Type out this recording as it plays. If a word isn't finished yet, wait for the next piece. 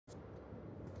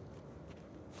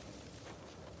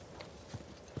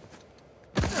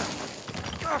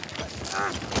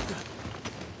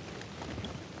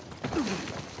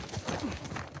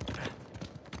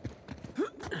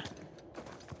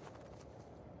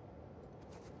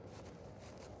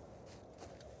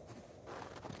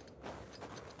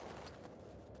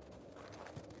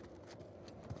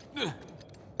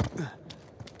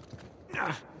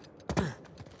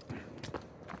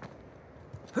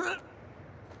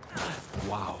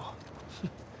Wow.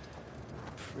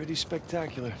 Pretty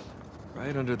spectacular.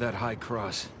 Right under that high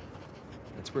cross.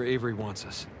 That's where Avery wants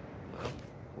us. Well,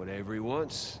 what Avery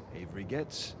wants, Avery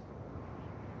gets.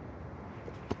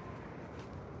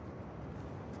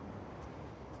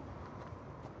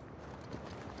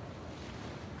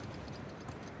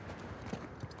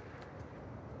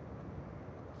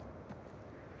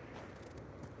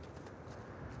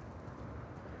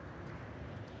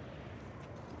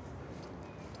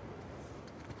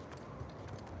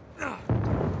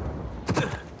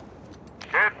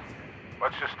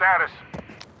 What's your status?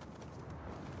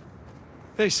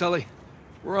 Hey, Sully.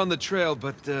 We're on the trail,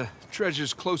 but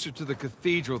treasure's closer to the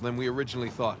cathedral than we originally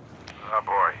thought. Oh,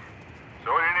 boy.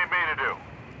 So what do you need me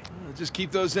to do? Just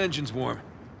keep those engines warm.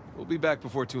 We'll be back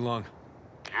before too long.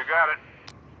 You got it.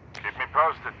 Keep me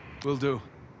posted. Will do.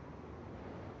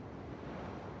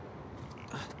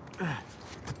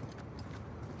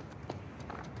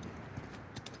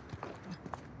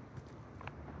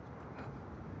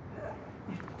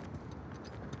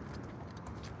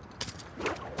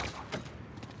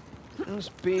 Those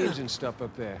beams and stuff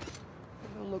up there. They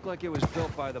don't look like it was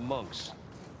built by the monks.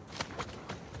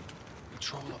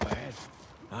 Patrol up ahead.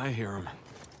 I hear him.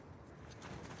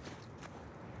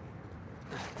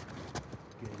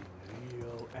 Getting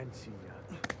real antsy.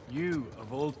 You,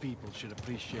 of all people, should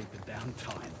appreciate the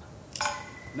downtime.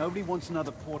 Nobody wants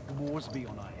another Port Moresby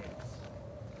on our heads.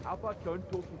 How about don't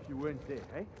talk if you weren't there,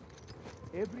 eh?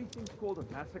 Everything's called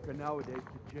a massacre nowadays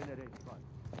to generate funds.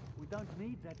 We don't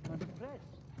need that kind of press.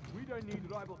 We don't need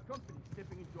rival companies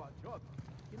stepping into our jobs.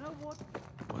 You know what?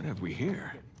 What have we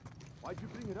here? Why'd you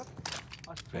bring it up?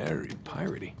 Very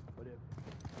piratey. Whatever.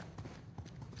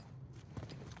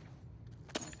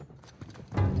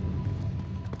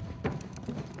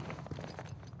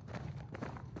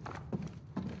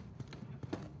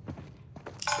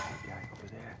 That guy over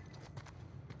there.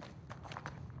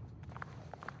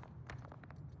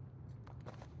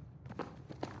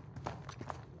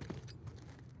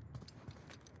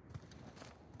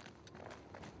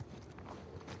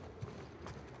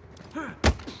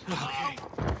 Okay.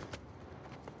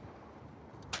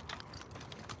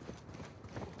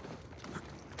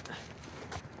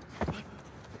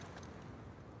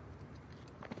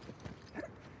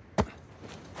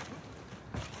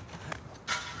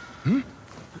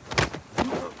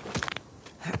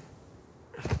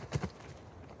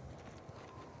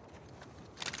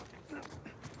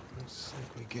 Looks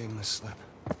like we gave him the slip.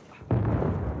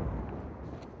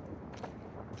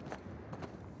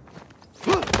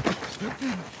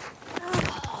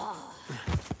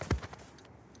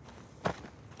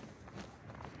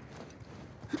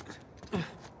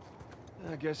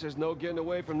 I guess there's no getting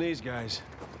away from these guys.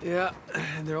 Yeah,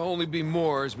 and there'll only be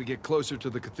more as we get closer to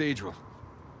the cathedral.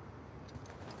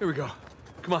 Here we go.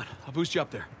 Come on, I'll boost you up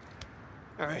there.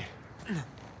 All right.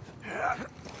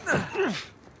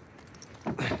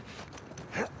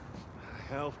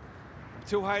 Hell, I'm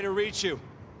too high to reach you.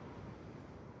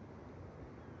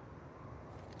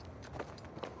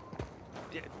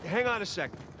 Yeah, hang on a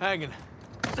sec. Hanging.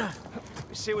 Let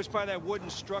me see what's by that wooden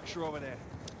structure over there.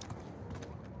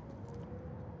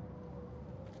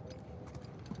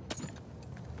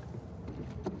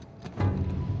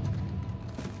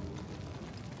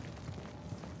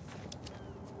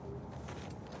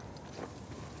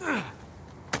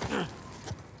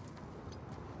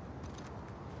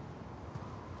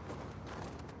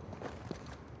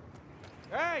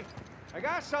 Hey, I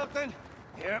got something.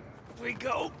 Yep, we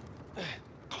go.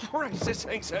 Christ, this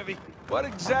thing's heavy. What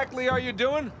exactly are you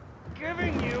doing?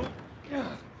 Giving you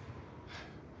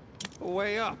a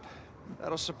way up.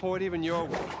 That'll support even your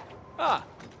weight. Ah,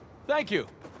 thank you.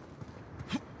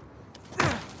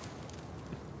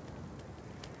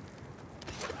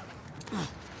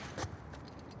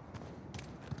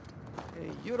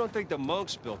 Hey, you don't think the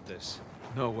monks built this?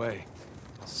 No way.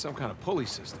 Some kind of pulley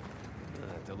system.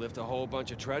 To lift a whole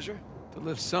bunch of treasure? To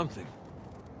lift something.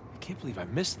 I can't believe I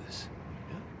missed this.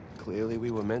 Clearly we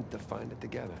were meant to find it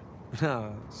together.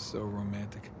 Ah, so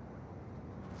romantic.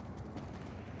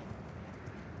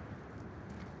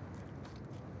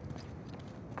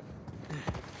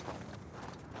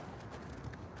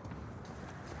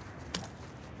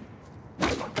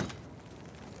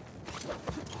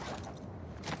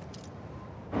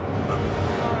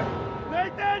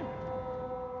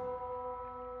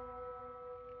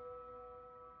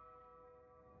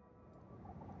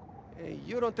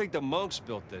 You don't think the monks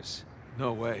built this?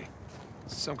 No way.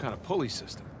 It's some kind of pulley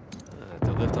system.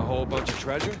 To lift a whole bunch of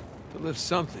treasure? To lift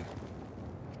something.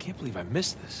 I can't believe I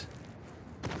missed this.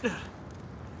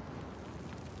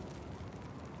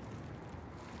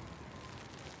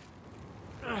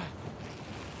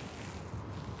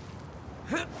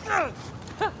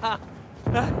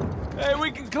 Hey,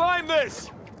 we can climb this!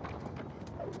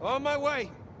 On my way.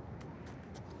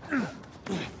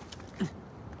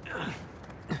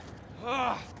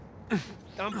 Ah,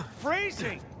 I'm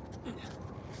freezing.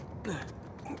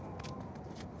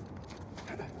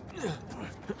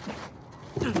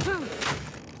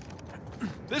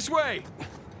 This way!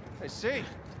 I see.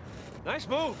 Nice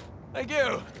move. Thank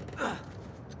you.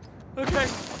 Okay,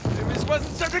 maybe this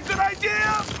wasn't such a good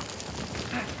idea!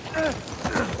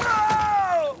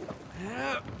 No!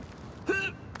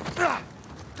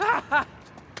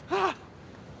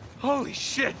 Holy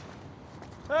shit!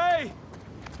 Hey!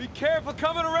 Be careful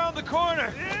coming around the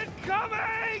corner!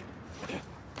 Incoming!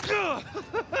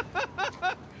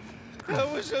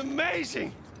 That was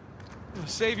amazing.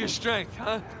 Save your strength,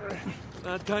 huh?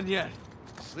 Not done yet.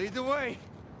 Just lead the way.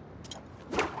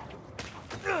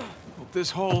 Hope this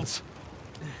holds.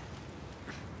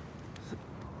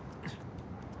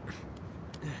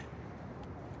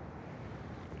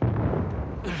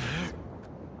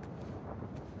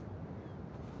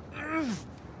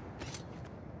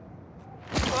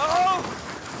 Oh!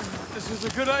 This is a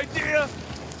good idea!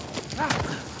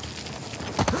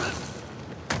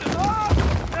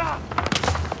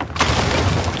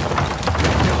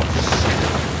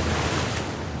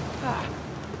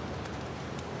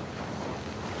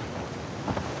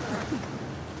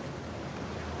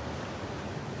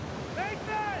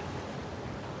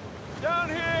 Down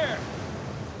here!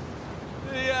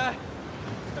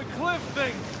 The cliff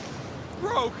thing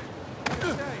broke. Hey,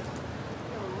 you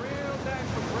have a real knack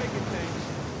for breaking things,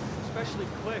 especially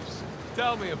cliffs.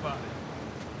 Tell me about it.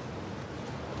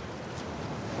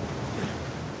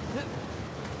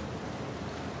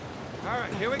 All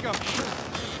right, here we go.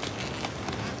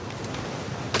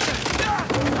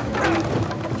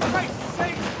 Christ's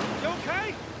sake! You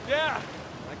okay? Yeah.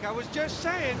 Like I was just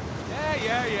saying.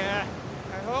 Yeah.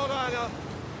 Hey, hold on, I'll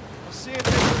see if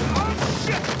they... Oh,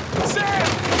 shit! Sam!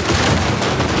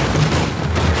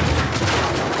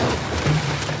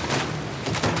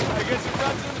 I guess it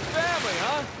runs in the family,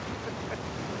 huh?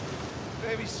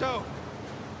 Maybe so.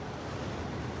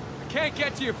 I can't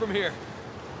get to you from here.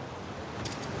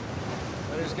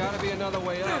 But there's got to be another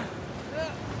way up.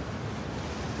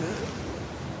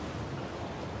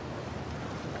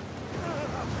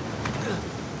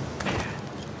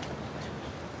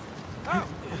 Oh,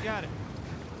 you got it.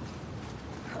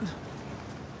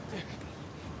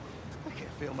 I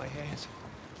can't feel my hands.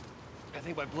 I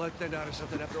think my blood thinned out or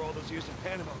something after all those years in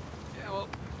Panama. Yeah, well,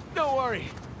 don't worry.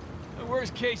 The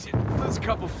worst case, you lose a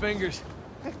couple fingers.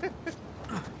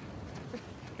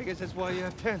 I guess that's why you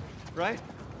have 10, right?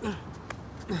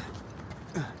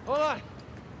 Hold on.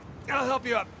 I'll help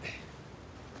you up.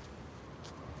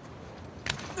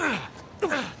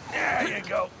 There you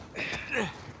go.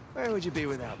 Where would you be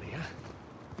without me,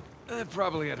 huh?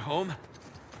 Probably at home.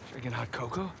 Drinking hot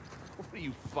cocoa. What are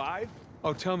you, 5?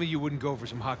 Oh, tell me you wouldn't go for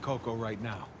some hot cocoa right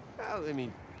now. Well, I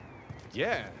mean,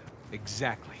 yeah.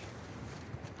 Exactly.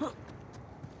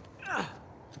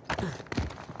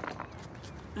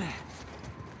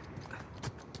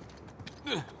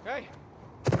 Hey,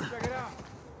 check it out.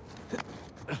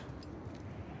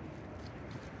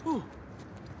 Ooh.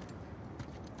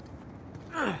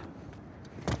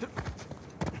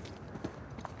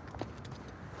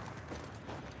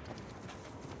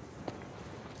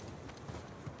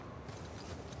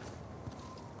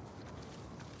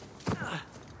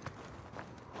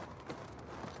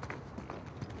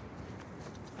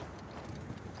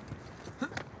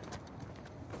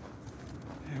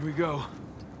 Here we go.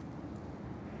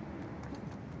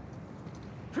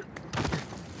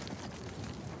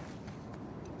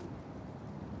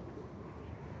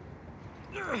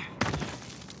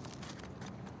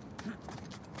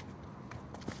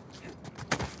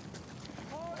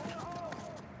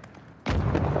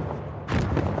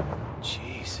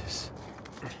 Jesus.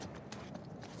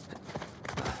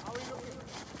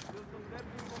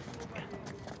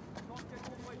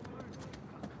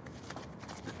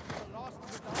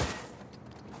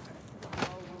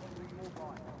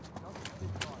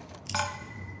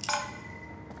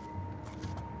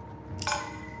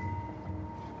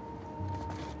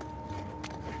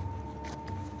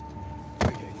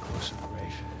 We're getting close to the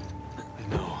grave. I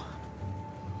know.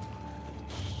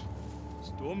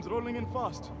 Storm's rolling in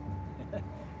fast.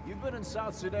 You've been in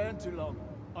South Sudan too long.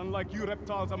 Unlike you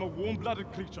reptiles, I'm a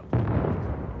warm-blooded creature.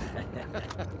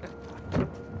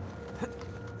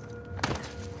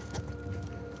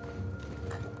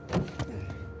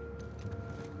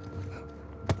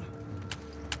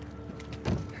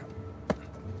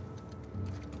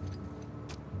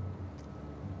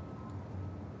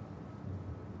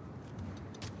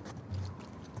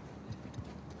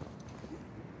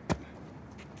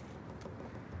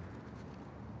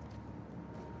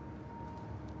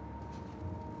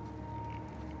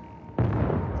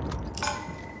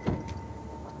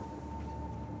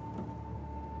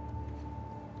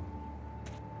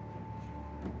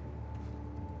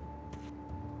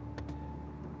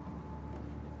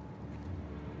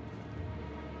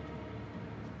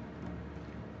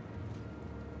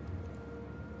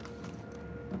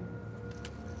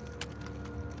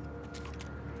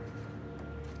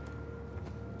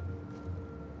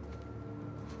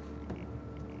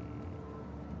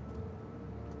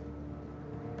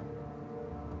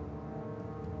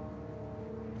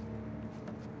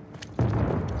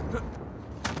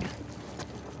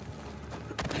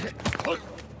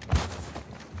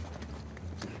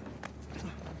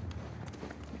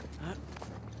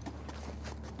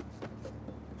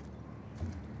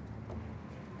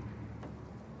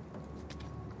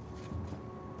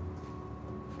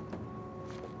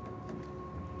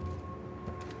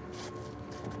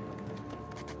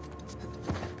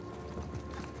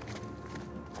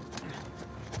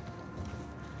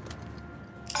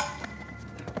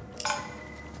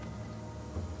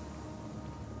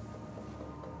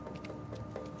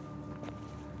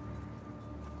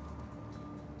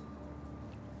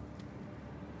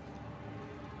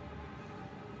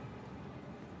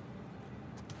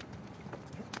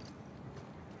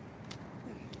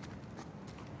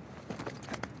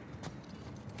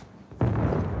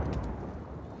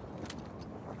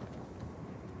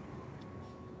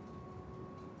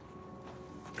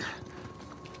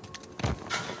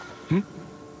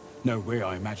 No way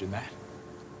I imagined that.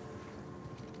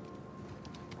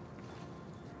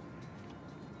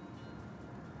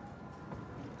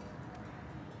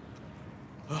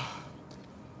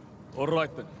 All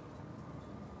right then.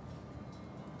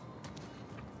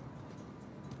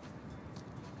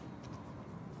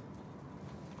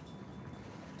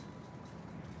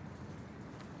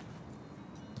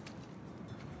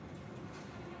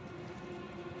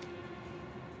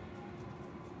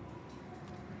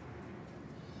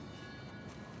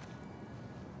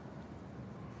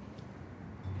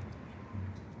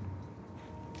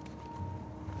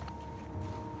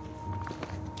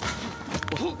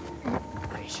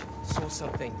 I saw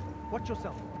something. Watch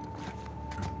yourself.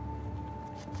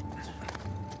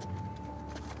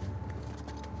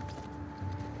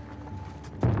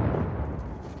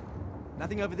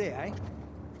 Nothing over there, eh?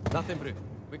 Nothing, bro.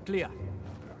 We're clear.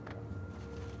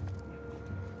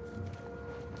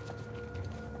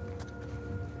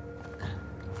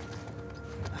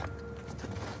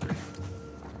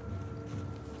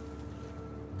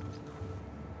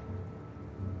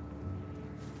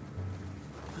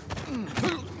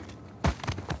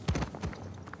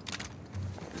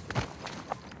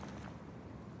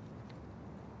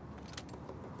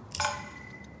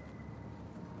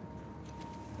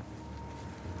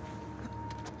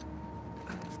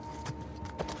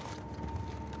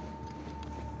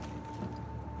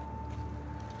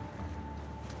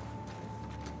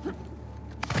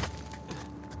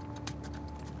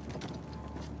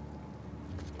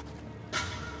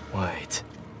 Wait.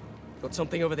 Got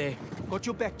something over there. Got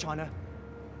your back, China.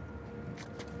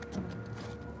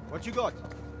 What you got?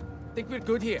 Think we're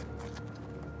good here.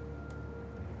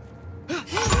 Got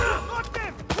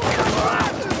them!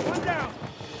 One down!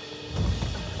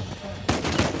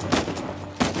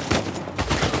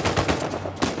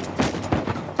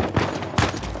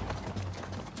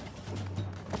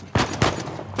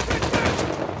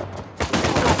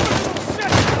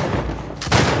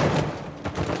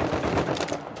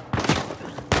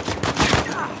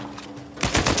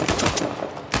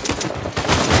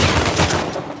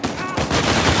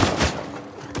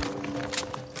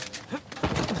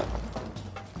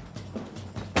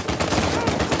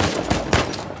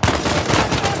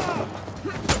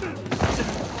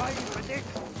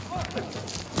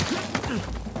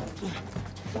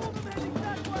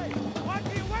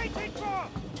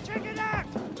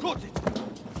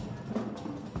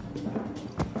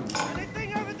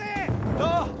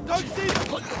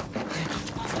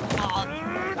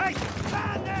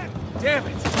 Damn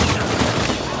it!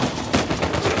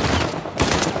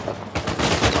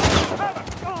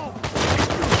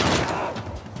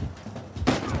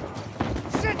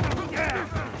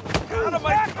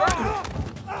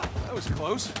 That was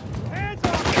close.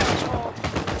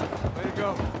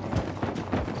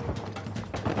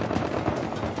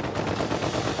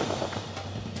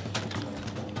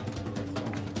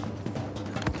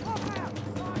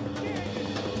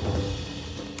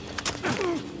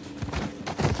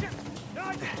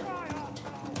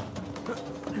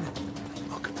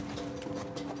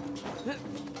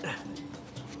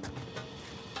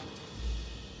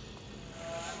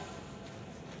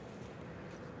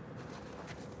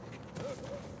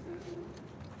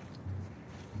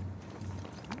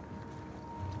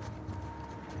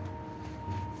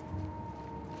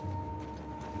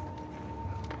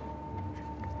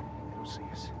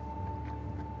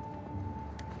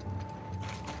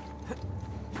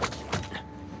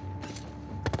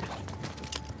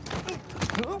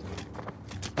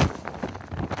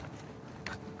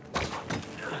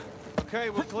 Okay,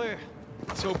 we're clear.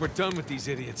 Let's hope we're done with these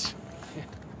idiots.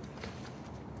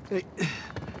 Hey,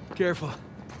 careful.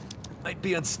 Might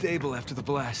be unstable after the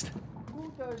blast.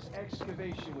 Who does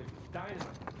excavation with dynamite?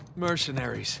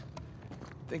 Mercenaries.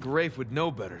 Think Rafe would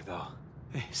know better, though.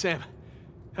 Hey, Sam,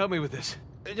 help me with this.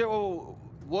 Yo,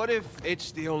 what if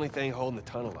it's the only thing holding the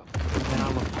tunnel up? Then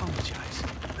I'll apologize.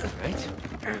 Right?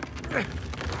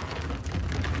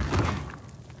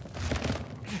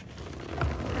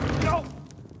 No!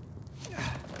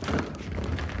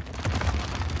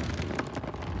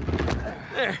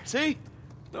 There, see?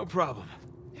 No problem.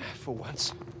 Yeah, for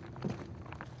once.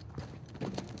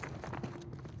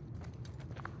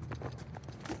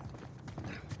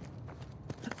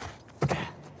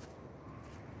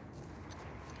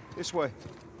 This way.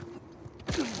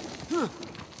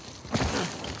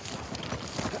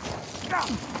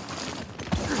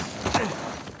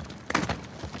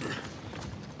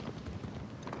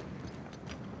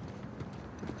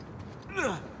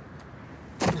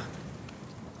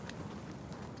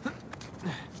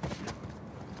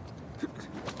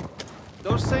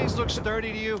 Those things look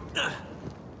sturdy to you?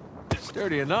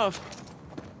 Sturdy enough.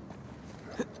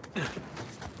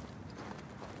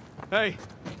 Hey,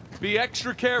 be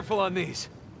extra careful on these.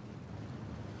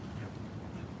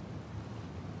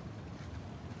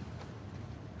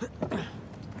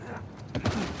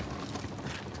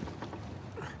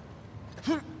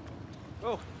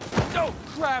 Oh, Oh,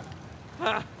 crap!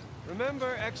 Ah,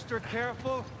 remember, extra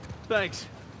careful? thanks.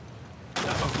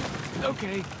 Uh-oh.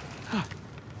 Okay. Ah,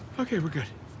 okay, we're good.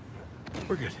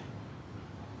 We're good.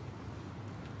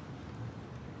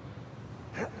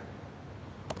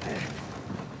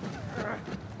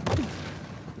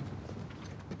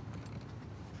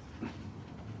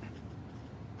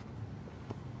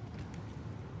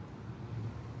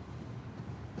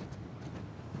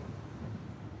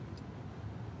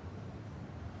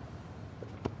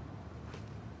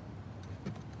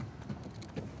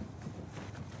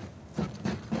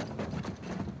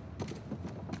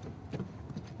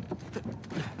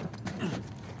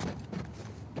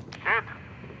 Kid,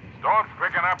 storm's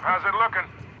picking up. How's it looking?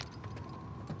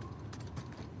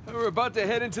 We're about to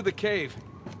head into the cave.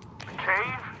 The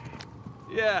cave?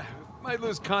 Yeah, might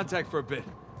lose contact for a bit.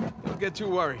 Don't get too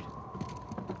worried.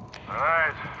 All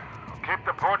right. I'll keep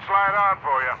the porch light on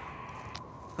for you.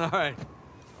 All right.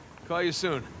 Call you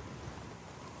soon.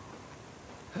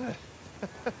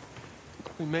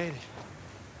 We made it.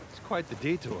 It's quite the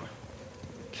detour.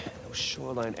 Those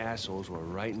shoreline assholes were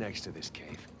right next to this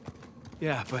cave.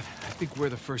 Yeah, but I think we're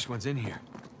the first ones in here.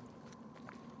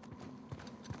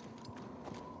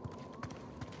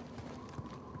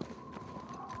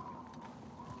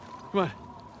 Come on,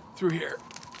 through here.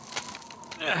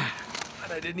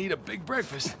 But I didn't eat a big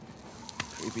breakfast.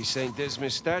 Creepy St.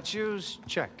 Dismas statues?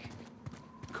 Check.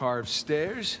 Carved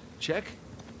stairs? Check.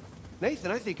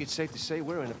 Nathan, I think it's safe to say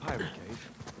we're in a pirate cave.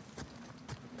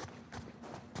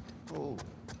 Oh,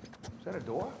 is that a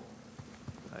door?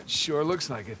 It sure looks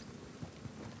like it.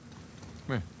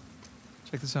 Come here.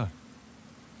 Check this out.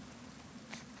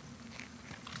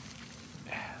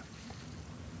 A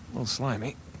little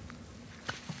slimy.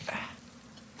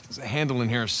 There's a handle in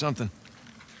here or something.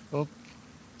 Well,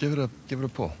 give it a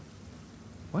pull.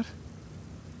 What?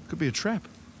 Could be a trap.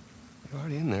 You're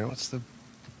already in there. What's the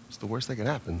worst that could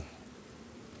happen?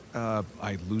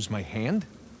 I lose my hand?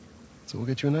 So we'll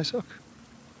get you a nice hook.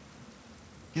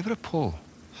 Give it a pull.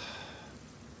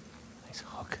 Nice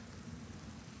hook.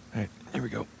 All right, here we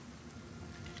go.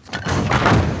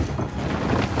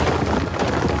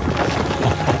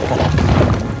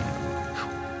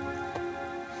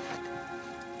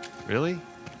 Really?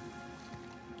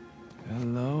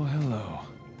 Hello, hello.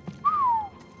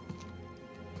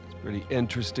 It's pretty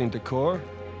interesting decor.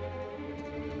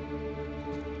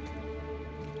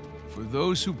 For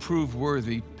those who prove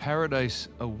worthy, paradise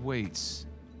awaits.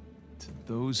 To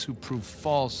those who prove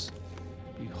false,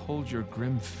 behold your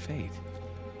grim fate.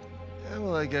 Yeah,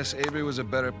 well, I guess Avery was a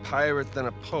better pirate than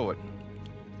a poet.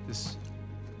 This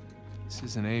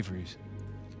isn't Avery's.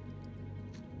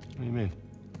 What do you mean?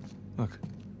 Look,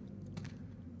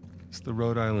 It's the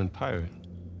Rhode Island pirate.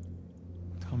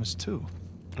 Thomas too.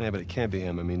 Yeah, but it can't be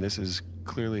him. I mean, this is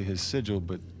clearly his sigil,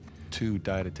 but two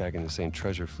died attacking the same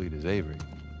treasure fleet as Avery.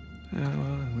 Yeah,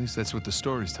 well, at least that's what the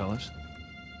stories tell us.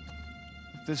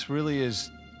 If this really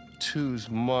is Two's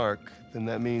mark, then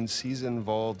that means he's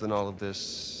involved in all of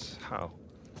this. How?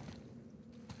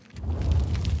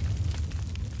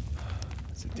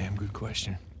 That's a damn good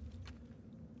question.